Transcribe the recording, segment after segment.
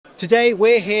Today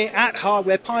we're here at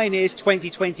Hardware Pioneers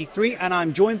 2023 and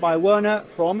I'm joined by Werner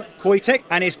from Qoitech,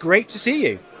 and it's great to see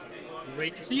you.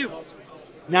 Great to see you.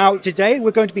 Now today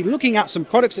we're going to be looking at some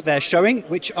products that they're showing,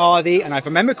 which are the, and if I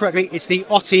remember correctly, it's the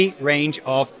Otii range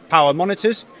of power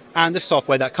monitors and the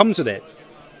software that comes with it.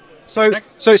 So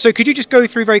could you just go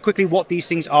through very quickly what these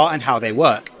things are and how they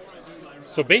work?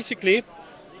 So basically,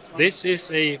 this is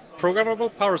a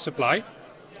programmable power supply.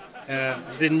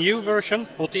 The new version,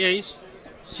 OTAs,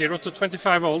 0 to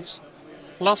 25 volts,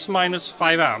 plus minus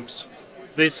 5 amps.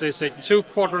 This is a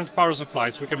 2-quadrant power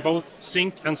supply, so we can both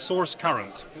sink and source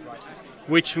current,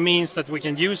 which means that we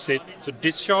can use it to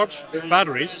discharge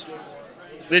batteries.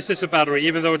 This is a battery,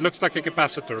 even though it looks like a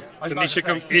capacitor.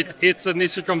 It's a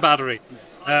Nichicon battery.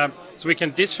 So we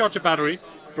can discharge a battery,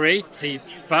 create a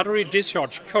battery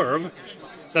discharge curve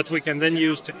that we can then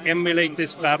use to emulate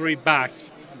this battery back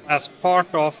as part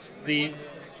of the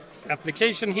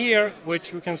application here,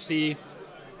 which we can see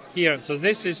here. So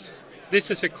this is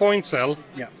a coin cell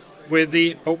with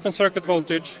the open circuit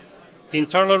voltage,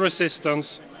 internal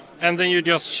resistance, and then you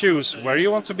just choose where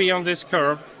you want to be on this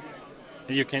curve.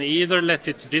 You can either let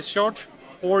it discharge,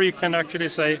 or you can actually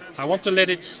say, I want to let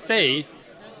it stay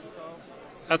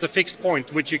at a fixed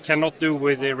point, which you cannot do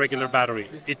with a regular battery.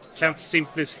 It can't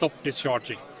simply stop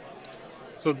discharging.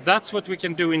 So that's what we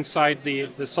can do inside the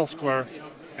software.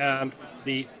 And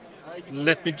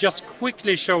let me just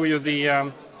quickly show you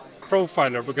the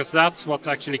profiler, because that's what's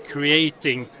actually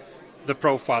creating the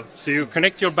profile. So you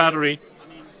connect your battery,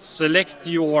 select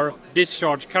your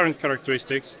discharge current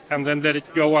characteristics, and then let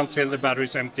it go until the battery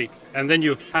is empty. And then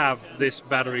you have this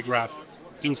battery graph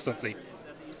instantly.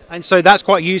 And so that's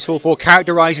quite useful for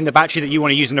characterizing the battery that you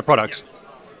want to use in the product.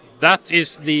 That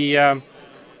is the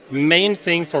main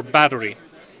thing for battery.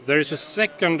 There is a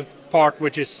second part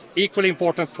which is equally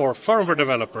important for firmware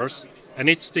developers, and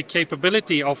it's the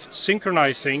capability of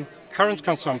synchronizing current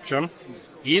consumption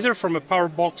either from a power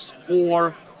box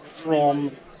or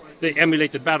from the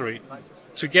emulated battery,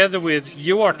 together with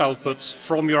UART outputs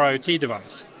from your IoT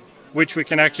device, which we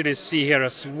can actually see here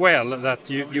as well, that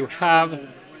you have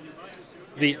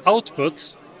the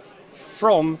outputs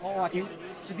from...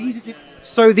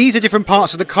 So these are different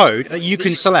parts of the code that you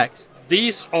can select?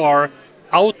 These are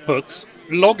outputs,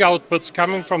 log outputs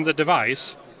coming from the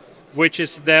device, which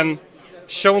is then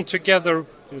shown together,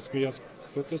 let me just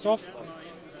put this off,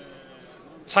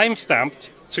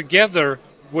 time-stamped together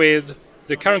with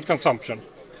the current consumption.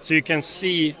 So you can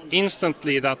see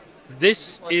instantly that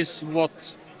this is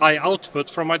what I output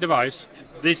from my device,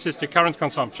 this is the current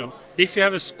consumption. If you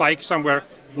have a spike somewhere,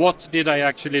 what did I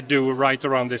actually do right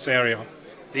around this area?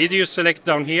 Either you select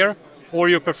down here, or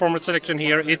you perform a selection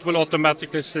here, it will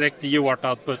automatically select the UART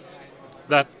output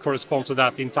that corresponds to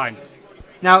that in time.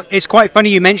 Now, it's quite funny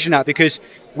you mention that, because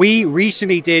we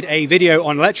recently did a video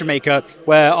on Electromaker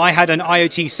where I had an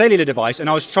IoT cellular device and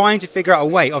I was trying to figure out a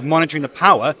way of monitoring the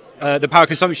power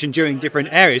consumption during different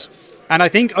areas. And I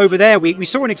think over there we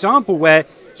saw an example where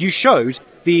you showed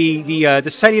the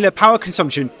cellular power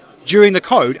consumption during the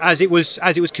code as it was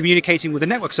communicating with the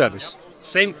network service.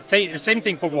 Same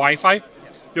thing for Wi-Fi.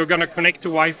 You're going to connect to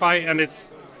Wi-Fi and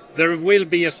there will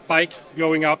be a spike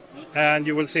going up and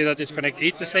you will see that it's connected.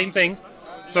 It's the same thing.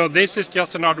 So this is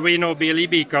just an Arduino BLE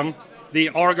beacon. The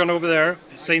Argon over there,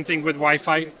 same thing with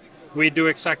Wi-Fi. We do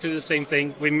exactly the same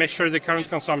thing. We measure the current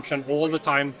consumption all the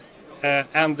time,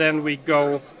 and then we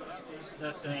go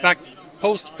back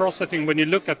post-processing. When you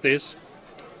look at this,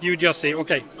 you just say,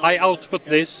 okay, I output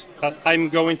this, that I'm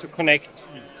going to connect.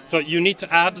 So you need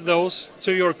to add those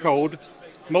to your code.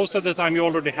 Most of the time you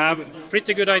already have a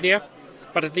pretty good idea,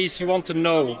 but at least you want to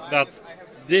know that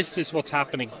this is what's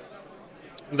happening.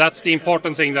 That's the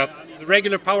important thing, that the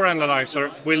regular power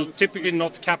analyzer will typically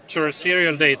not capture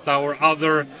serial data or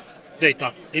other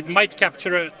data. It might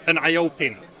capture an I/O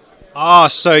pin. Ah,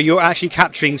 so you're actually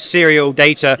capturing serial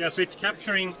data. Yeah, so it's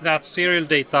capturing that serial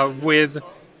data with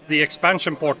the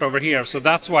expansion port over here. So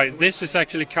that's why this is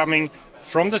actually coming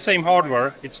from the same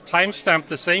hardware. It's time-stamped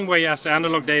the same way as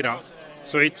analog data.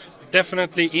 So it's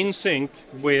definitely in sync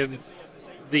with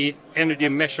the energy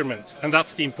measurement, and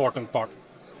that's the important part.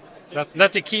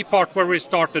 That's a key part where we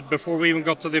started before we even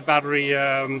got to the battery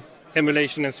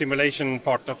emulation and simulation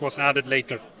part that was added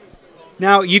later.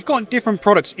 Now, you've got different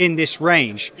products in this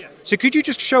range. Yes. So could you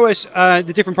just show us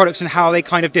the different products and how they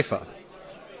kind of differ?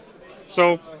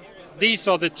 So these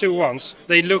are the two ones.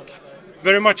 They look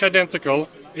very much identical.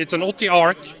 It's an Otii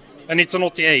Arc and it's an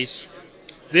Otii Ace.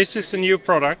 This is a new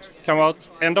product, come out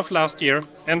end of last year,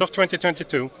 end of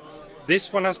 2022.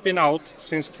 This one has been out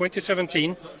since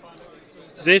 2017.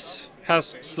 This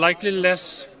has slightly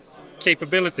less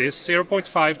capabilities,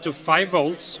 0.5 to 5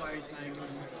 volts.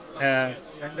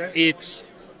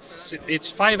 It's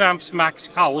 5 amps max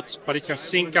out, but it can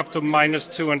sync up to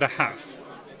 -2.5.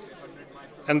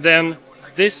 And then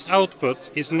this output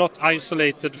is not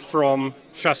isolated from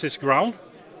chassis ground.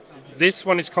 This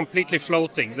one is completely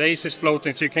floating. The ACE is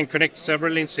floating, so you can connect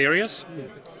several in series.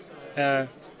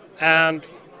 And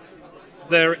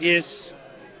there is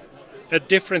a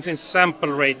difference in sample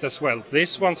rate as well.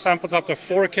 This one samples up to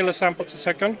 4 kilosamples a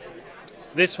second.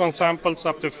 This one samples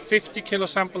up to 50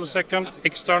 kilosamples a second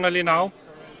externally now.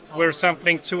 We're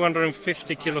sampling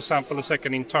 250 kilosamples a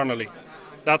second internally.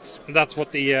 That's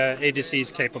what the ADC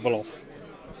is capable of.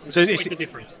 So it's quite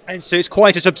different. And so it's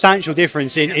quite a substantial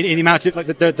difference in the amount of like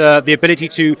the ability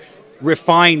to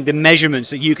refine the measurements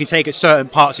that you can take at certain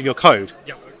parts of your code.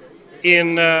 Yeah.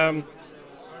 In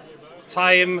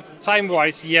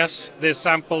time-wise, yes, the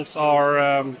samples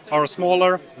are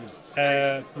smaller.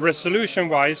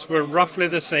 Resolution-wise, we're roughly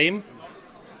the same.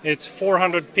 It's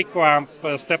 400 picoamp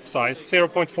step size,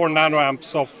 0.4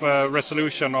 nanoamps of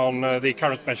resolution on the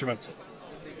current measurement.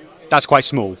 That's quite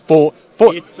small.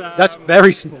 That's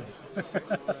very small.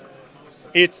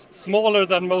 It's smaller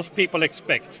than most people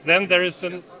expect. Then there is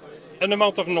an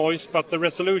amount of noise, but the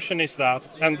resolution is that,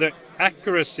 and the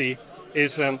accuracy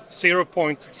is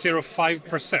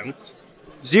 0.05%.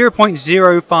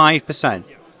 0.05%.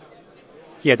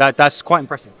 Yeah, that's quite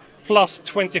impressive. Plus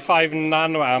 25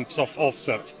 nanoamps of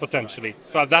offset, potentially.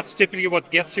 So that's typically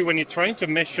what gets you when you're trying to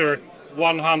measure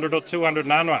 100 or 200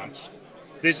 nanoamps.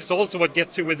 This is also what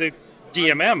gets you with the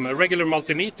DMM, a regular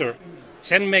multimeter.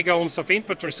 10 mega ohms of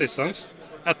input resistance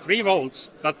at 3 volts,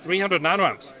 at 300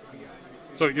 nanoamps.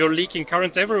 So you're leaking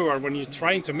current everywhere when you're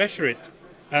trying to measure it.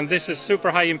 And this is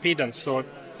super high impedance, so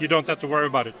you don't have to worry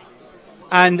about it.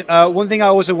 And one thing I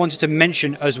also wanted to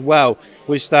mention as well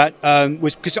was that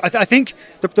because I think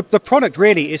the product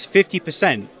really is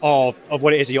 50% of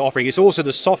what it is that you're offering. It's also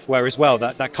the software as well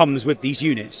that comes with these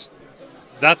units.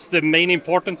 That's the main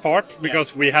important part,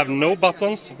 because we have no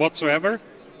buttons whatsoever.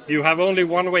 You have only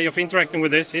one way of interacting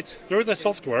with this. It's through the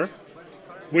software,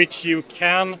 which you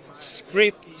can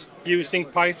script using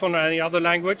Python or any other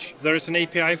language. There is an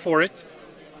API for it,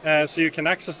 so you can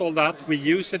access all that. We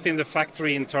use it in the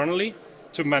factory internally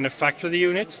to manufacture the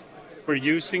units. We're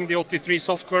using the OT3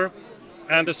 software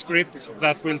and a script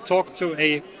that will talk to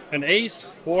an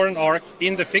ACE or an ARC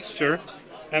in the fixture,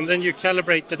 and then you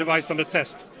calibrate the device on the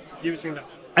test using that.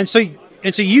 And so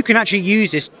you can actually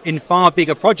use this in far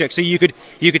bigger projects. So you could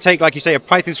take, like you say, a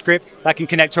Python script that can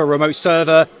connect to a remote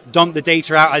server, dump the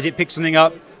data out as it picks something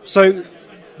up. So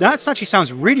that actually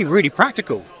sounds really, really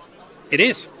practical. It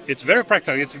is. It's very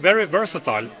practical. It's very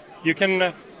versatile. You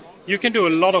can do a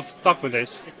lot of stuff with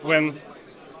this, when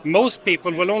most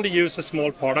people will only use a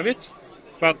small part of it,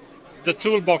 but the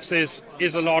toolbox is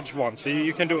a large one. So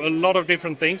you can do a lot of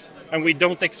different things, and we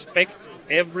don't expect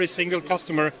every single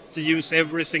customer to use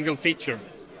every single feature.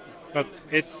 But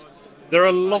there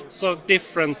are lots of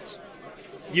different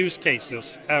use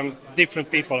cases and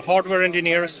different people. Hardware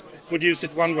engineers would use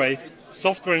it one way,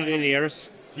 software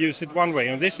engineers use it one way.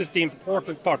 And this is the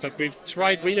important part, that we've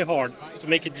tried really hard to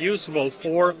make it usable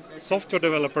for software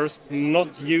developers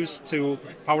not used to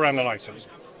power analyzers.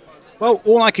 Well,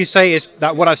 all I can say is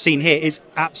that what I've seen here is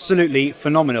absolutely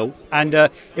phenomenal. And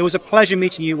it was a pleasure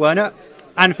meeting you, Werner.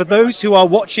 And for those who are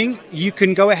watching, you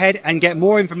can go ahead and get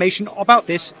more information about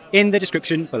this in the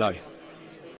description below.